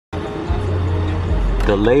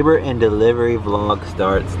The labor and delivery vlog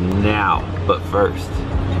starts now, but first,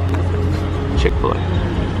 Chick-fil-A.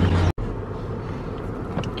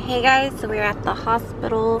 Hey guys, so we're at the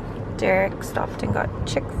hospital. Derek stopped and got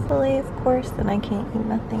Chick-fil-A, of course, and I can't eat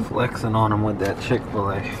nothing. Flexing on him with that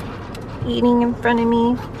Chick-fil-A. Eating in front of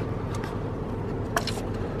me.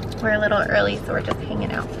 We're a little early, so we're just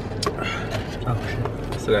hanging out. Oh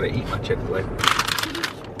shit, still gotta eat my Chick-fil-A.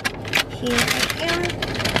 Here I am,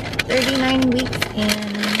 39 weeks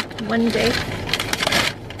and 1 day.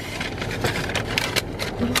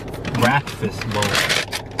 Breakfast bowl.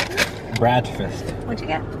 Breakfast. What'd you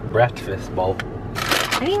get? Breakfast bowl.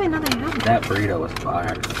 I didn't even know they had that. That burrito was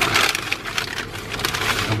fire.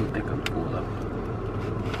 I don't think I'm full up.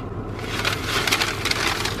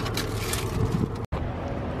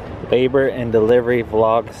 Labor and delivery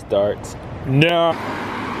vlog starts now.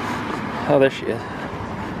 Oh, there she is.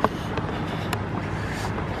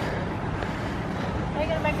 Are you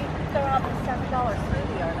gonna make me throw out the $7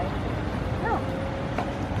 smoothie, are they?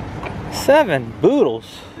 No. 7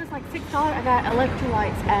 boodles. It was like $6. I got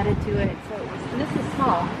electrolytes added to it, so it was, this is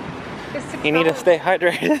small. It's $6. You need to stay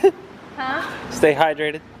hydrated. Huh? Stay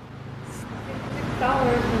hydrated. $6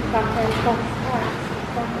 and about 30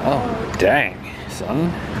 Oh, dang,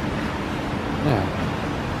 son. Yeah.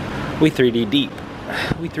 We 3D deep.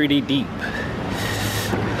 We 3D deep.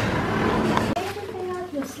 Everything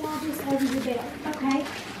up, you'll slide this over your belt, okay?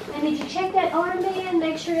 And did you check that armband?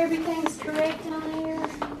 Make sure everything's correct on there.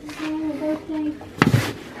 Everything.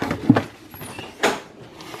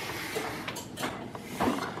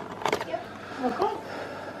 Yep. Okay.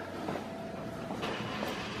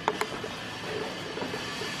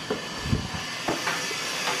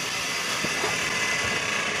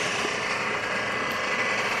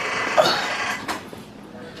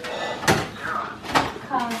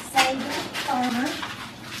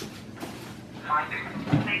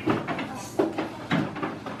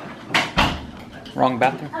 Wrong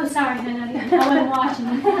bathroom. Oh, sorry, no, I wasn't watching.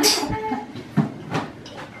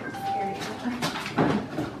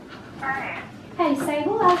 Hey,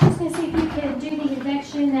 Sable, I was just going to see if you could do the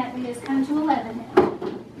induction that we just come to 11 now.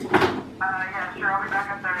 Yeah, sure. I'll be back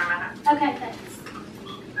up there in a minute. Okay,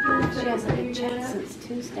 thanks. She hasn't been checked since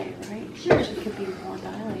Tuesday, right? Sure. She could be more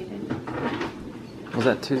dilated. Was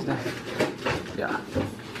that Tuesday? Yeah.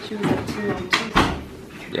 She was at 2 on Tuesday.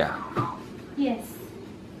 Yeah. Yes.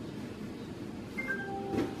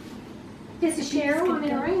 This is Cheryl. I'm in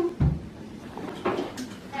the room.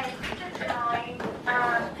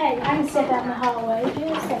 Hey, I can step out in the hallway.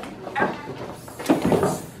 Just a second.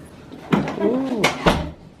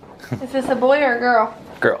 Ooh. Is this a boy or a girl?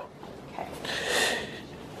 Girl. Okay.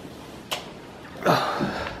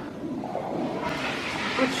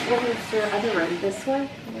 Which one is your other room? This one?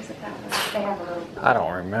 Or is it that one? They have a room. I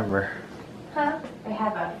don't remember. Huh? They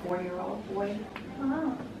have a 4-year-old boy.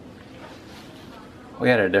 Oh. We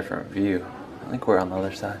had a different view. I think we're on the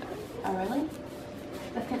other side. Oh, really?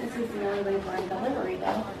 But this is the early labor and delivery,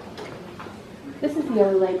 though. This is the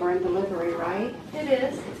early labor and delivery, right? It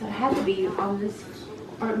is. So it had to be on this,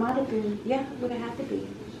 or it might have been, yeah, it would have had to be.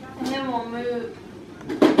 And then we'll move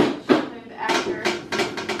after.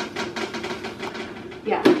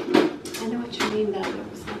 Yeah. I know what you mean, though. There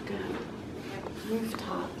was like a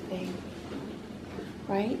rooftop thing.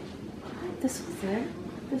 Right? This was it.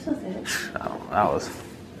 This was it. Oh, that was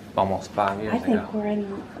almost 5 years I think ago. we're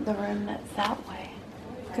in the room that's that way.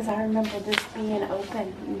 Because I remember this being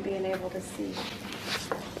open and being able to see.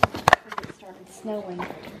 Because it started snowing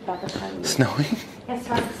by the time. Snowing? It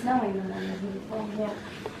started snowing the morning before, yeah.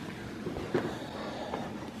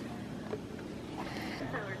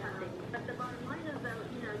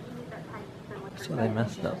 So they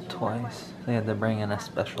messed up twice. They had to bring in a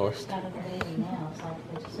specialist.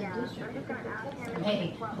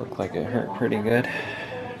 Looked like it hurt pretty good.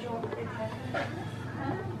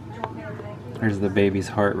 There's the baby's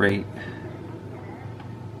heart rate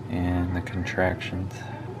and the contractions.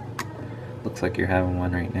 Looks like you're having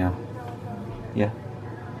one right now. Yeah.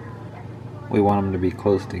 We want them to be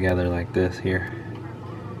close together like this here.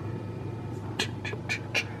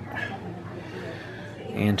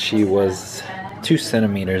 And she was 2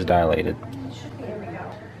 centimeters dilated.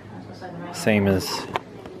 Same as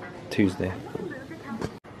Tuesday.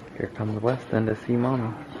 Here comes Weston to see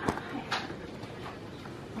Mommy.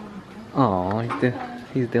 Oh,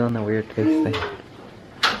 he's doing the weird face thing.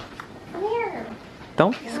 Come here.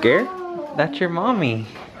 Don't be scared. That's your mommy.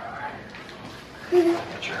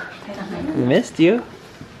 Missed you.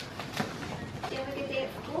 Did you have a good day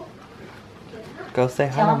at school? Go say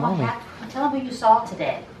hi to Mommy. Tell them what you saw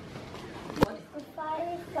today. The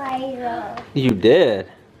firefighter. You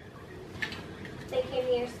did. They came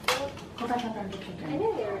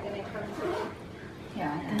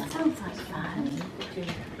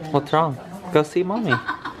What's wrong? Go see mommy. No,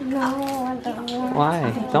 I don't want.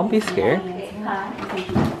 Why? Don't be scared.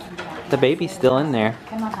 The baby's still in there.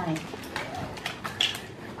 Come on, honey.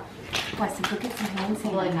 Wesley, go get some hand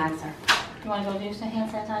sanitizer. You want to go do some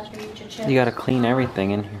hand sanitizer for your chest? You gotta clean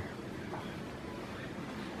everything in here.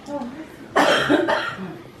 Come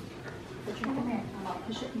here. I'll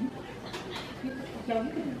push it. Yo,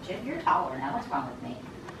 you're taller now. What's wrong with me?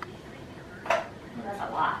 That's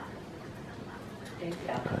a lot. There you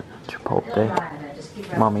go.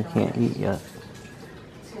 Chipotle. Mommy can't eat yet.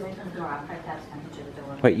 See, away from the door. I'll probably that's going to the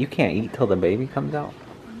door. Wait, you can't eat till the baby comes out?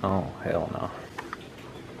 Oh, hell no.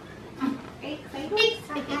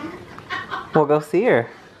 Well, go see her.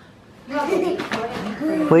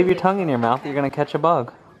 Leave your tongue in your mouth. You're gonna catch a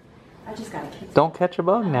bug. I just got a kid. Don't catch a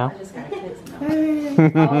bug now. I just got a kid's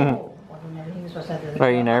milk. Oh.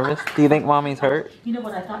 Are you nervous? Do you think mommy's hurt? You know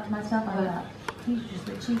what I thought to myself? I thought, he's just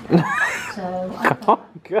a cheap guy. So I Oh,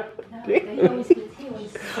 thought, God. he always gets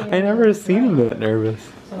I never seen him that nervous.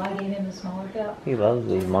 So I gave him a smaller cup. He loves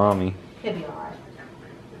his mommy. He'll be alright.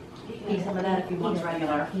 Eat some of that if he wants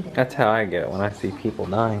regular. That's how I get when I see people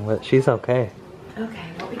dying, but she's okay.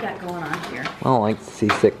 Okay, what we got going on here? I don't like to see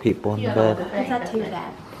sick people in the bed. It's not too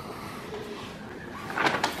bad.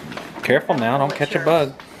 Careful now, don't catch a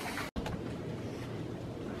bug.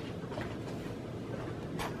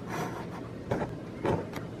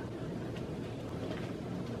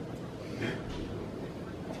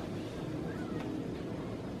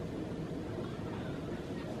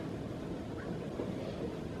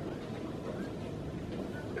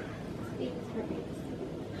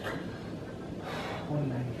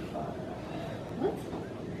 What? Is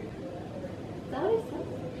that what it says?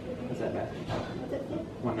 Is that bad? What's it say?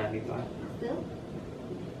 195. Still?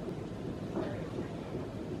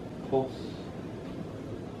 Pulse.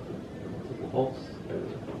 Pulse. Is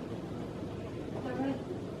that right?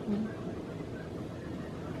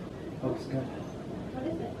 Looks good. What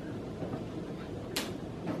is it?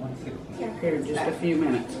 160. Here, just a few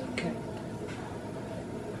minutes. Okay.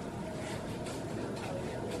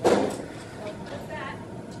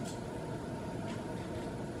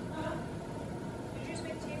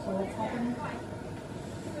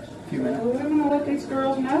 Well, we're gonna let these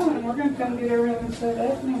girls know, and we're gonna come get everything set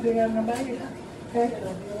up, and we'll be having a baby. Okay?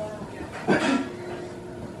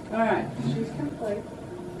 All right, she's complete.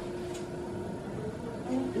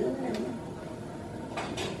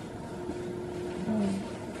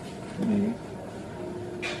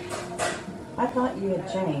 I thought you had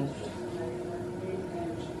changed.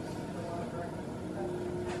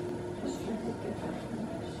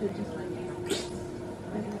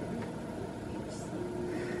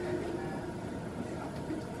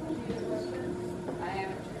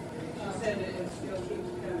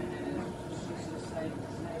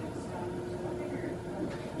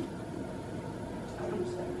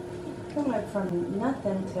 It went from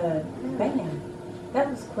nothing to bam. That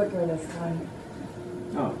was quicker this time.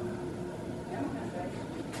 Oh.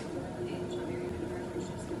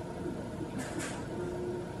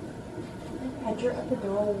 Had your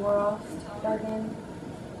epidural wore off by then?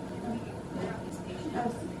 That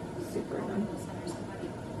was super annoying.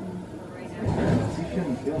 You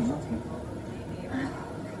shouldn't feel nothing.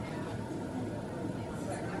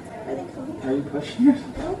 Are they coming? Are you pushing her?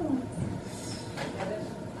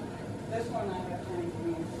 This one I have changed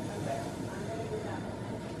me.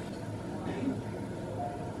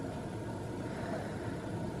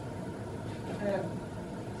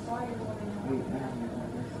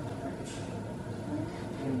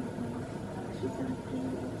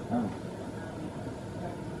 Oh.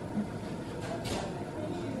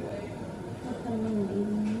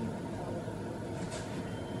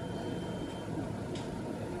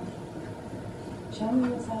 Show me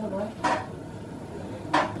this out of the way.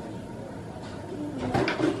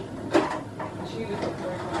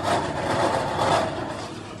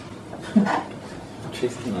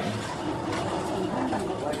 She's nice.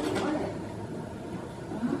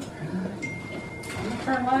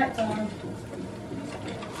 Turn lights on.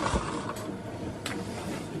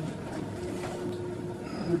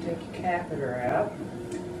 I'm gonna take your catheter out.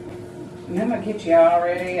 And then we'll get you all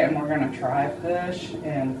ready, and we're gonna try push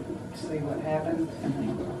and see what happens. And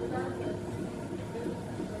then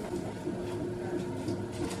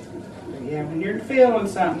yeah, when you're feeling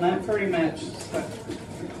something, that pretty much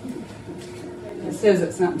it says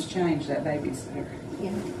that something's changed. That baby's there.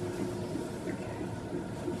 Yeah.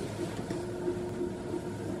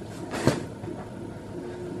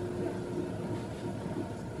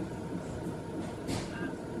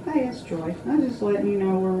 Hey, it's Joy. I'm just letting you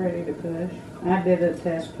know we're ready to push. I did a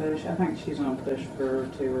test push. I think she's on push for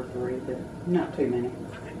 2 or 3, but not too many.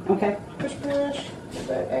 Okay. Push, push. Get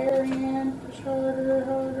that air in. Push harder,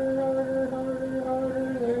 harder, harder, harder,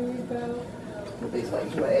 harder. There you go. Put these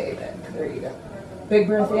legs way back. There you go. Big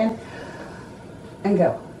breath in. And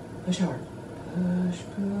go. Push hard. Push,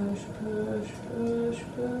 push, push, push,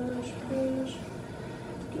 push, push.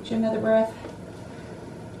 Get you another breath.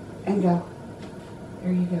 And go.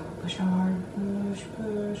 There you go. Push hard. Push,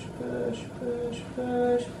 push, push, push,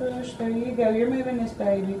 push, push. There you go. You're moving this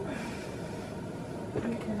baby. There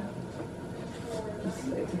you go.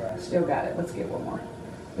 Still got it. Let's get one more.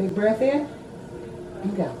 Big breath in.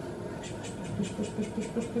 And go. Push, push, push, push, push,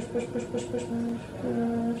 push, push, push, push, push, push, push,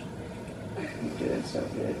 push. You're doing so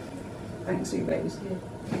good. I can see your baby's head.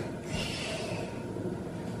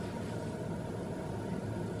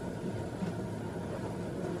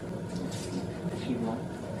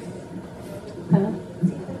 Huh?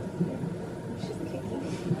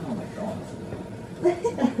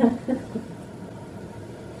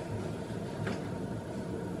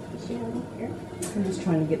 I'm just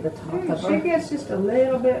trying to get the top of her. She gets just a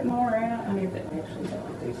little bit more out. I need to actually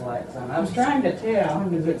put these lights on. I was trying to tell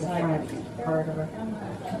because it's like part of her.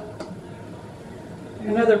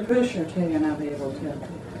 Another pusher too, and I'll be able to.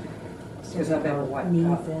 Because I've ever wiped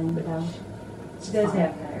top. She does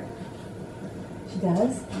have hair. She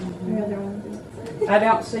does? Mm-hmm. The other one. I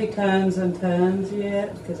don't see tons and tons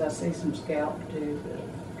yet because I see some scalp too,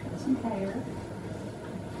 but got some hair.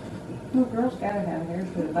 Little girl's got to have hair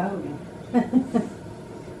for the bow again.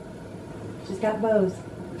 She's got bows.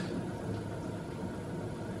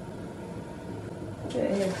 The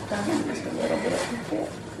head's down just a little bit. Okay.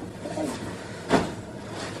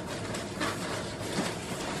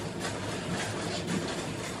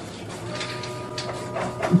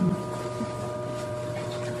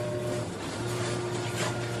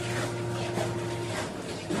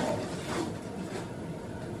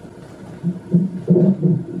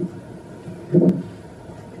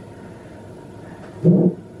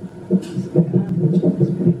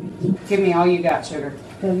 Give me all you got, sugar.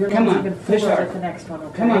 Come on, push hard. The next one,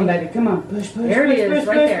 okay? Come on, baby, come on. Push, push, There it is, push,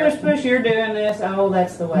 right push, there. push, push. You're doing this. Oh,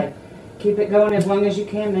 that's the way. Keep it going as long as you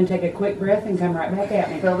can, then take a quick breath and come right back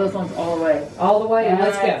at me. Fill those ones all the way. All the way, and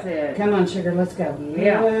let's That's go. it. Come on, sugar, let's go.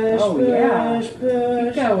 Yeah. Push, Oh, push, yeah. push. Keep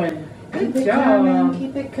going. Keep Good it coming, job.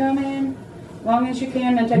 keep it coming. As long as you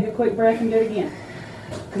can, then take a quick breath and do it again.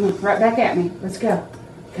 Come on, right back at me. Let's go.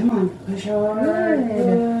 Come on, push hard.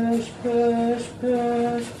 Good. Push, push,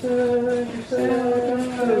 push, push,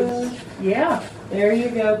 push, push. Yeah. There you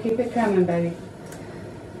go. Keep it coming, baby.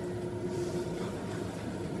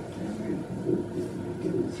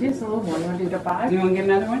 She's a little one. You want to do the 5? You want to get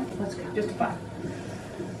another one? Let's go. Just a 5.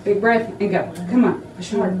 Big breath and go. Come on.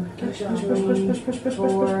 Push hard. Push, push, push, push, push, push, push, push, push, push,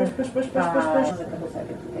 push, push, push, push, push. A couple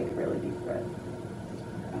seconds to take a really deep breath.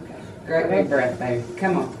 Okay. Great big breath, baby.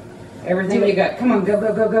 Come on. Everything you got. Come on. Go,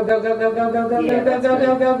 go, go, go, go, go, go, go, go, go, Yeah, go, go, that's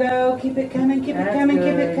go, go, go, go. Keep it coming. Keep it That's coming. Keep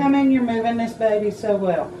it good. coming. You're moving this baby so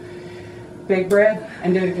well. Big breath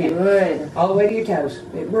and do it again. Good. All the way to your toes.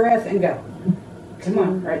 Big breath and go. Come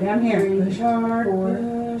on. Right down here. 3, Push hard. 4,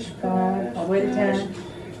 Push, 5, all the way to 10,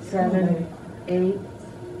 7, 8,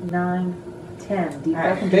 9, 10. Deep All breath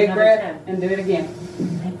right. and do Big another breath 10. and do it again.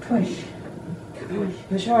 And push.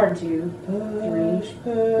 Push hard. 2, Push, 3, push,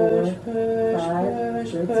 4, push, 5,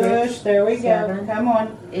 push, good, push. 6, There we go. 7, Come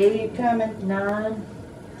on. 8, Keep coming. 9,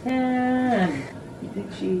 10. You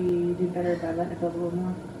think she did better by letting it build a little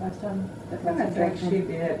more last time? I think she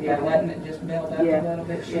did. Yeah, letting it just build up Yeah. a little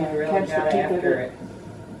bit. She Yeah. really Catch the got peak of after it. it.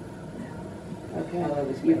 Okay. Oh,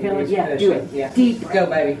 this You baby feel it? is Yeah, do pushing. it. Yeah. Deep. Go,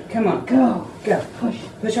 baby. Come on. Go. Go. Push.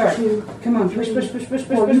 Push hard. 2, Come on. Push, push, push, push, push,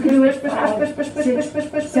 4, push, you push, can do push, it. push, 5, push, push, push, 6, push,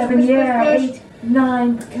 push, push, 7, push, yeah, push. 8,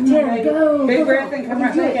 9, Come on, 10. baby. Go. Big Go, breath go. and come Do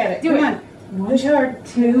right back at it. Do Come it. on. Push hard.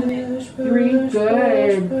 2, Push, 3, push,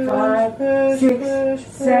 good. push, 5, push, 6, push,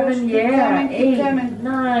 7, push. Keep yeah. coming, keep 8, coming.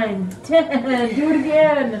 9, 10. Do it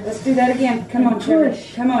again. Let's do that again. Come on, sugar.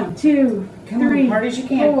 Push. Come on. 2, Come 3, on, hard as you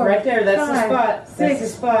can. 4, Right there. That's the 5, spot. That's 6. the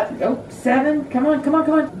spot. Go. 7. Come on, come on,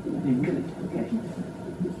 come on. Good. Okay.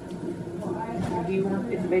 Do you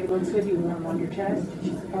want, if the baby looks good, do you want them on your chest?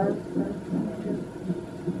 Hard.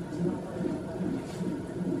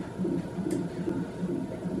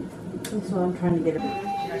 So I'm trying to get it.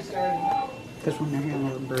 Because when they're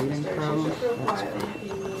having a breathing problem, that's fine.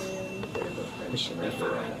 It should be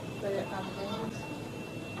fine.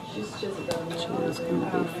 She is going to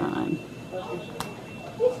be fine.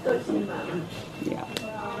 Yeah.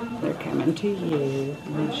 They're coming to you.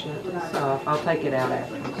 Let me shut this off. I'll take it out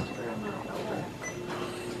after.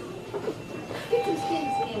 Get some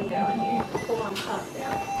skin going here. Pull on top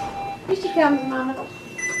down. Here she comes, Mama.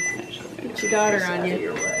 Get your daughter on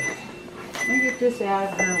you. me get this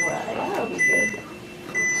out of her way. That'll be good.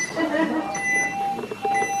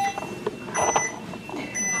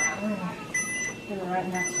 Put it right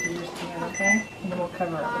next to yours together, okay? And then we'll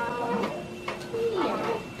cover it with the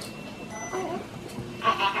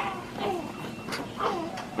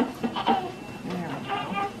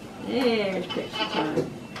There's picture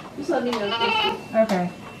time. Just let me know, Christy. Okay.